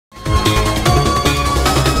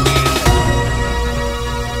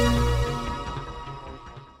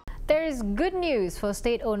news for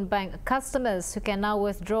state-owned bank customers who can now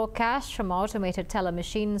withdraw cash from automated teller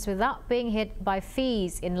machines without being hit by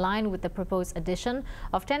fees in line with the proposed addition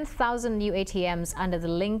of 10,000 new ATMs under the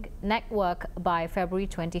Link network by February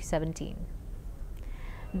 2017.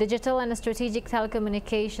 Digital and Strategic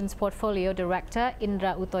Telecommunications Portfolio Director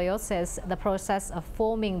Indra Utoyo says the process of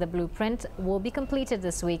forming the blueprint will be completed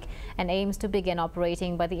this week and aims to begin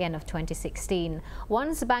operating by the end of 2016.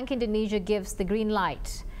 Once Bank Indonesia gives the green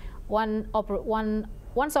light,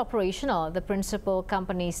 once operational, the principal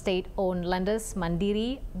company state-owned lenders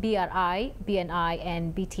Mandiri, BRI, BNI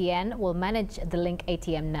and BTN will manage the Link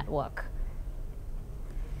ATM network.